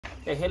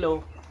Hey,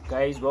 hello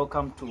guys,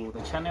 welcome to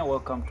the channel.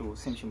 Welcome to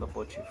Simshimba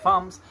Poultry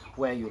Farms,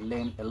 where you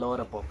learn a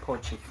lot about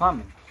poultry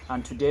farming.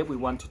 And today we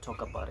want to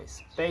talk about a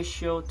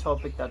special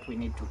topic that we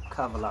need to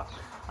cover up,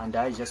 and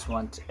I just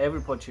want every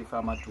poultry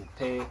farmer to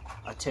pay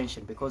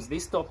attention, because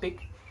this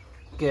topic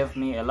gave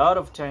me a lot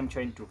of time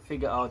trying to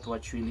figure out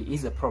what really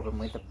is a problem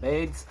with the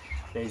birds.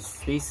 There's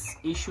this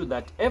issue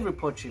that every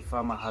poultry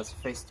farmer has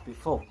faced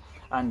before,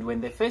 and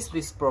when they face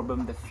this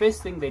problem, the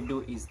first thing they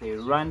do is they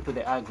run to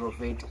the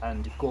agro-vet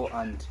and go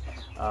and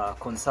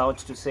consult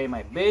to say,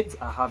 my birds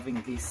are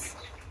having this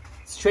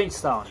strange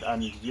sound.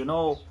 And you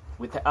know,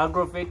 with the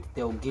agro-vet,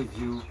 they'll give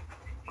you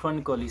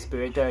chronic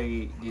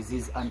respiratory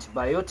disease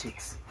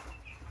antibiotics.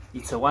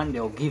 It's the one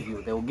they'll give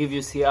you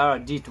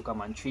CRD to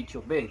come and treat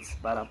your birds.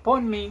 But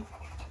upon me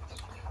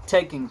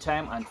taking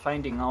time and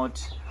finding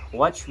out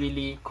what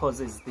really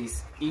causes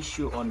this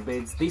issue on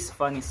birds, this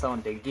funny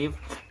sound they give,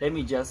 let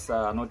me just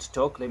not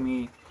talk, let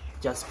me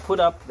just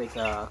put up like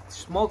a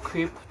small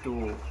clip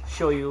to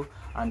show you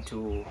and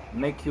to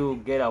make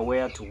you get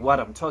aware to what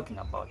I'm talking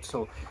about.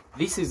 So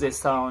this is a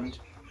sound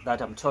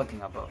that I'm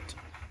talking about.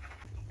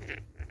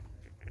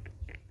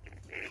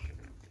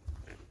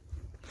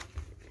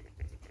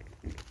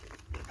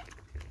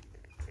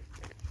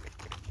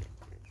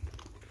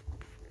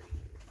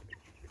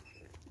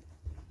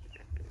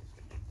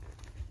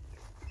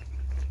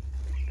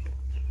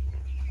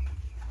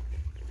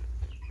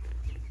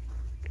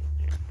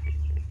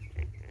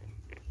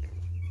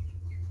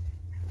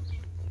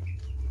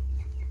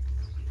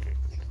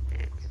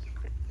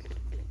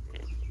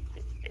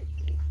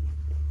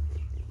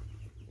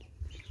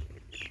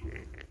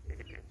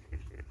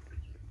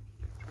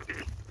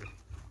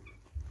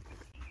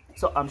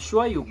 So I'm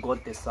sure you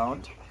got the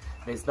sound.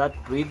 There's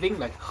that breathing,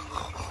 like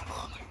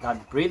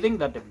that breathing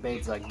that the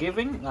birds are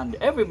giving, and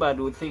everybody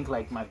will think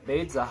like my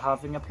birds are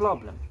having a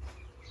problem.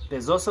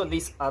 There's also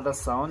this other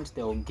sound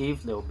they'll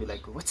give. They'll be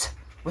like, what?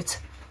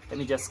 Let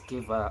me just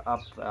give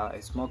up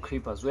a small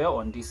clip as well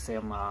on this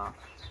same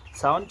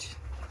sound.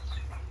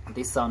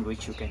 This sound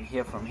which you can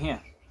hear from here.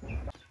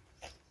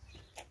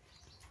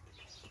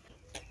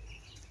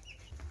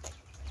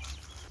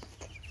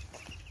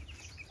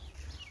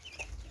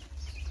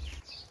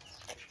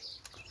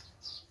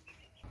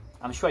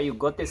 I'm sure you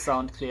got the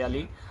sound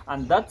clearly,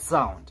 and that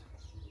sound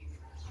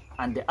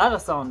and the other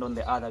sound on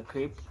the other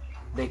clip,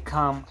 they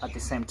come at the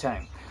same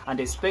time. And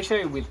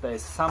especially with the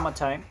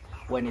summertime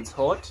when it's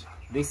hot,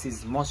 this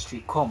is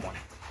mostly common.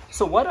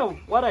 So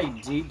what I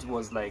did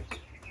was, like,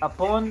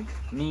 upon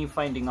me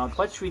finding out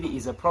what really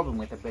is a problem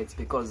with the birds,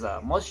 because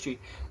mostly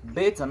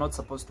birds are not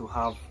supposed to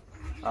have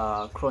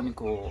chronic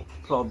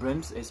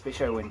problems,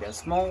 especially when they're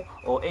small,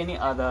 or any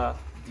other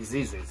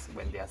diseases.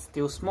 When they are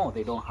still small,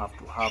 they don't have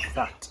to have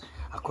that,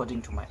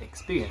 according to my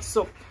experience.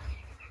 So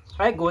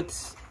I got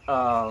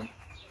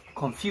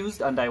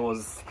confused, and I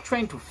was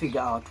trying to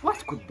figure out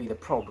what could be the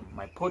problem.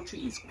 My poultry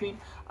is clean.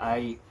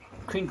 I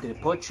cleaned the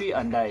poultry,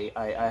 and I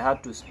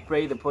had to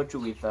spray the poultry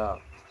with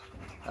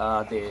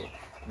the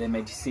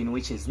medicine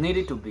which is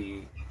needed to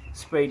be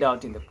sprayed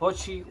out in the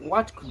poultry.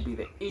 What could be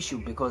the issue?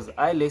 Because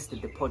I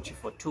lasted the poultry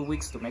for 2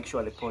 weeks to make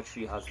sure the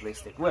poultry has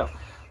lasted well.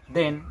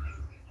 Then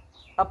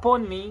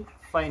upon me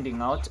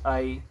finding out,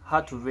 I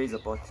had to raise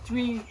about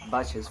 3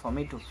 batches for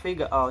me to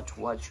figure out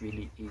what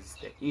really is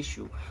the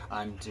issue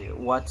and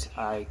what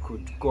I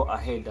could go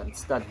ahead and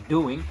start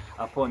doing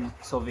upon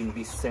solving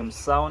this same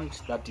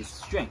sound that is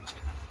strange.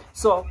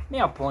 So me,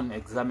 upon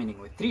examining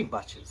with 3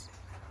 batches,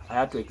 I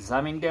had to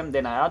examine them.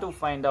 Then I had to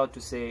find out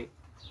to say,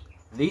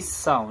 this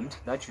sound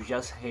that you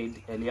just heard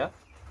earlier,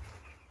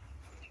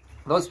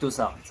 those 2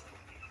 sounds,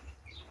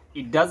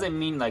 it doesn't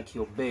mean like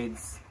your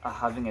birds are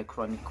having a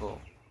chronic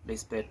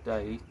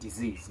respiratory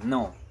disease.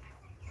 No.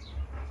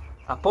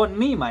 Upon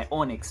me, my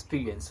own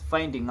experience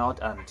finding out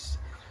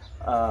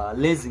and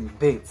raising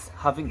birds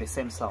having the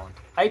same sound,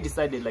 I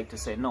decided like to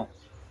say no,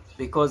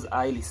 because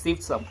I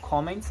received some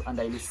comments and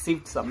I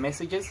received some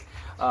messages.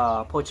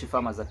 Poultry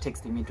farmers are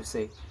texting me to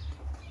say,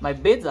 my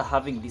birds are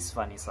having this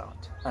funny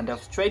sound, and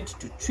I've tried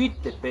to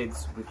treat the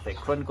birds with the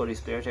chronic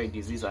respiratory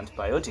disease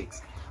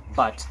antibiotics,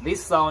 but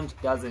this sound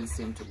doesn't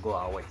seem to go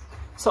away.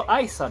 So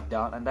I sat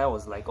down and I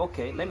was like,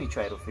 okay, let me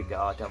try to figure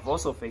out. I've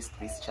also faced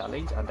this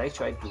challenge, and I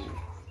tried to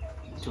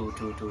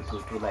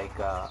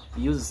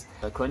use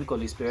the chronic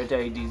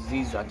respiratory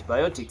disease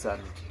antibiotics,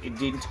 and it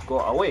didn't go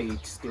away.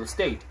 It still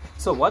stayed.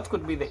 So what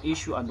could be the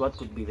issue, and what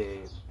could be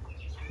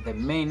the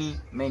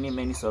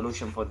many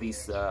solution for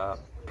this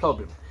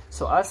problem?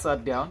 So I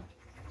sat down.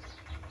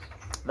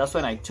 That's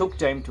when I took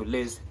time to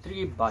raise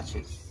 3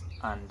 batches,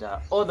 and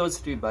all those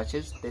 3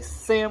 batches, the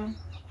same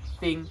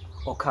thing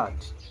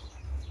occurred.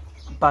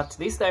 But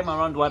this time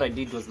around, what I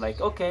did was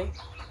like, okay,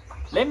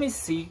 let me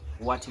see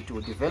what it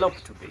will develop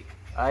to be.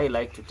 I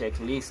like to take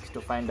risks to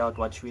find out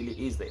what really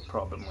is the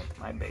problem with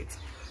my birds.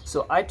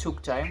 So I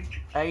took time.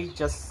 I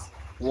just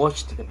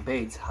watched the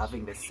birds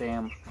having the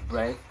same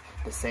breath,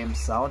 the same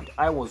sound.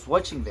 I was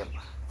watching them.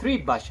 3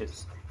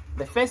 batches.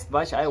 The first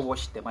batch, I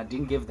watched them. I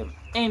didn't give them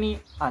any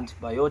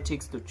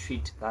antibiotics to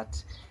treat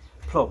that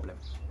problem.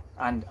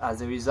 And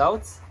as a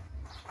result,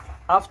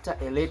 after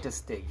a later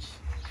stage,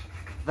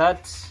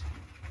 that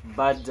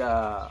bad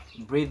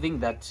breathing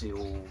that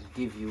will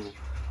give you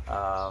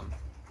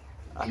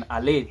an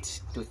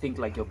alert to think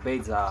like your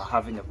birds are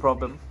having a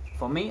problem.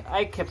 For me,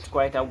 I kept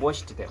quiet, I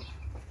watched them.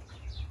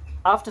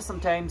 After some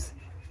times,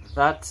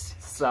 that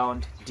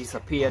sound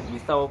disappeared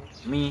without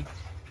me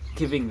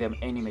giving them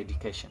any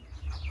medication.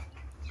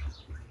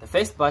 The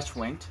first batch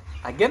went.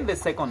 Again, the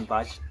second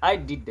batch, I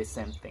did the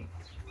same thing.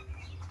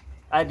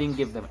 I didn't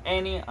give them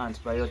any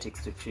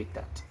antibiotics to treat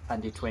that,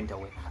 and it went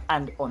away.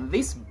 And on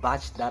this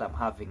batch that I'm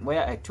having,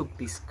 where I took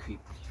this creep,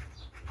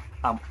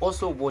 I'm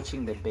also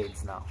watching the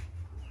birds now.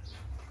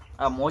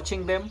 I'm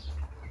watching them,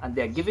 and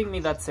they're giving me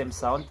that same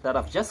sound that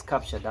I've just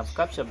captured. I've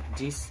captured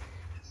this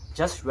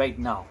just right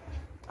now.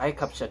 I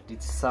captured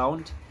this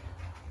sound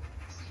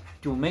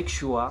to make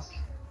sure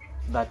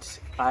that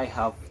I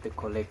have the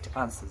correct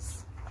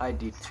answers. I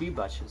did 3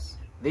 batches.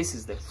 This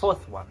is the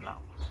 4th one now.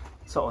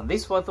 So on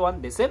this 4th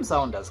one, the same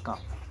sound has come,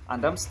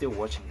 and I'm still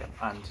watching them.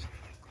 And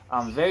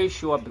I'm very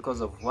sure,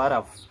 because of what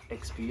I've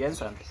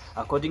experienced and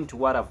according to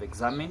what I've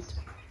examined,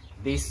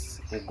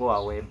 this will go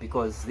away,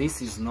 because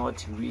this is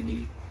not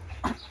really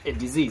a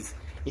disease.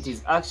 It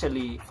is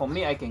actually, for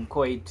me, I can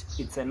call it,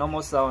 it's a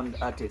normal sound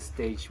at a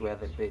stage where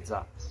the birds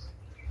are.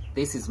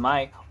 This is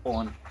my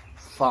own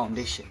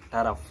foundation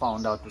that I've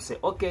found out to say,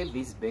 okay,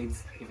 these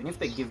birds, even if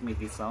they give me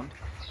this sound,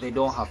 they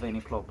don't have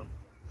any problem.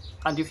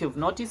 And if you've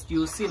noticed,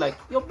 you see like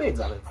your birds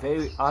are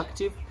very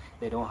active,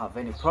 they don't have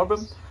any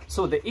problem.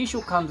 So the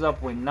issue comes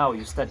up when now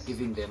you start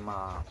giving them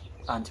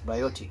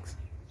antibiotics.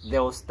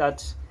 They'll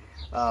start,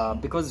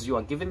 because you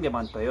are giving them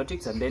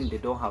antibiotics and then they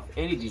don't have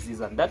any disease,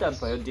 and that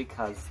antibiotic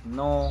has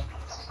no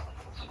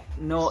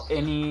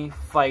any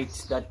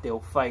fight that they'll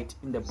fight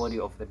in the body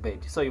of the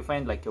bird. So you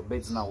find like your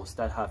birds now will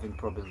start having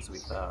problems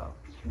with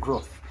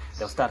growth.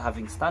 They'll start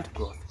having stunt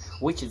growth,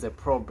 which is a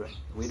problem.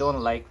 We don't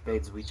like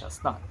birds which are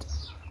stunt.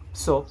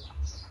 So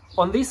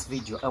on this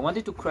video, I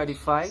wanted to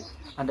clarify,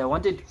 and I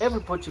wanted every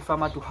poultry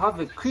farmer to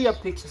have a clear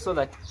picture, so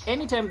that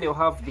anytime they'll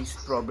have this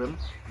problem,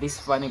 this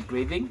funny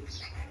breathing,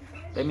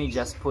 let me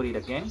just put it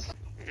again.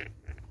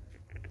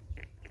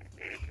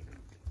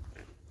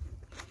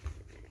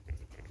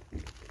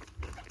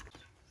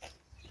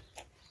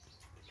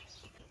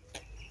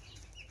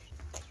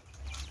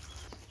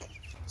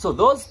 So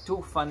those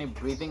 2 funny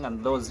breathing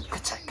and those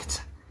kacha,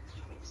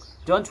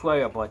 don't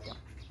worry about them.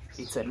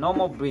 It's a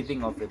normal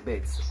breathing of the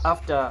birds.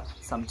 After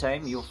some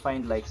time, you'll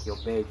find like your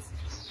birds,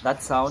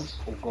 that sound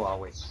will go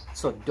away.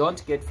 So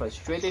don't get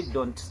frustrated.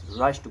 Don't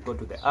rush to go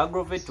to the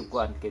aggravate to go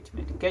and get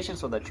medication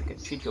so that you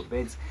can treat your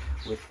birds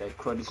with a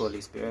chronic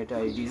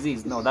respiratory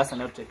disease. No, that's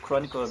not a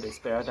chronic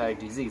respiratory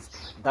disease.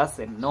 That's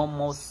a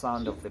normal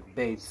sound of the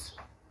birds,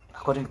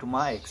 according to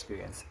my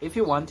experience. If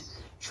you want,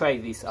 try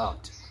this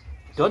out.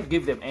 Don't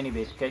give them any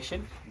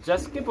medication.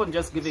 Just keep on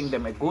just giving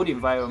them a good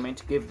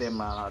environment. Give them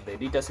the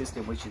litter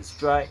system, which is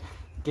dry.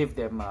 Give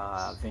them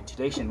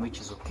ventilation,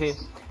 which is okay.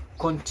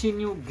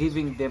 Continue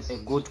giving them a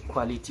good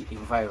quality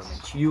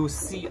environment. You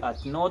see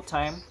at no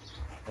time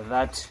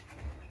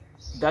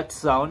that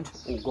sound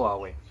will go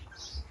away.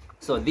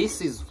 So this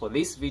is for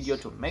this video,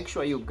 to make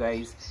sure you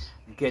guys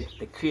get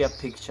the clear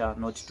picture,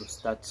 not to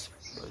start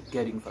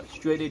getting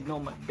frustrated. No,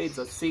 my birds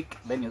are sick,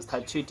 then you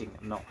start treating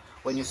them. No,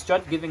 when you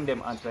start giving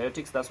them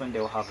antibiotics, that's when they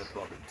will have a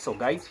problem. So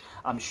guys,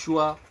 I'm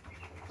sure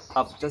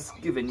I've just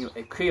given you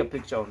a clear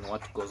picture on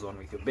what goes on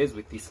with your birds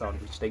with this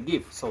sound which they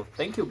give. So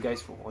thank you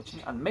guys for watching,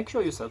 and make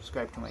sure you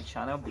subscribe to my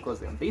channel,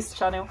 because in this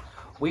channel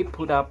we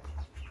put up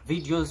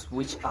videos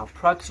which are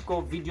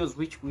practical, videos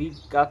which we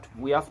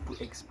have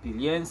to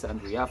experience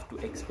and we have to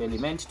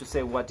experiment to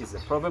say what is the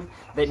problem,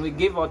 then we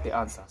give out the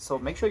answer. So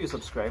make sure you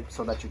subscribe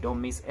so that you don't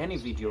miss any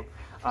video,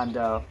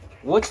 and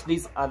watch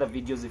these other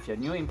videos. If you're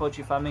new in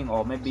poultry farming,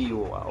 or maybe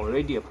you are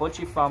already a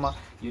poultry farmer,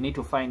 you need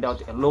to find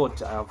out a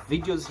lot of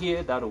videos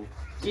here that will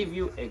give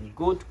you a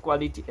good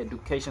quality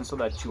education so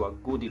that you are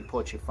good in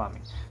poultry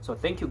farming. So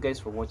thank you guys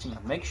for watching,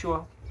 and make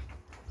sure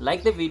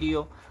like the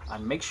video,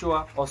 and make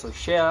sure also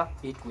share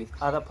it with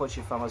other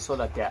poultry farmers so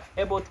that they are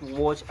able to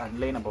watch and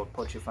learn about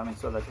poultry farming,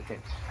 so that they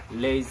can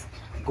raise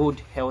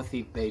good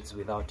healthy birds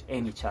without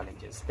any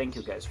challenges. Thank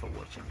you guys for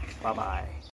watching. Bye bye.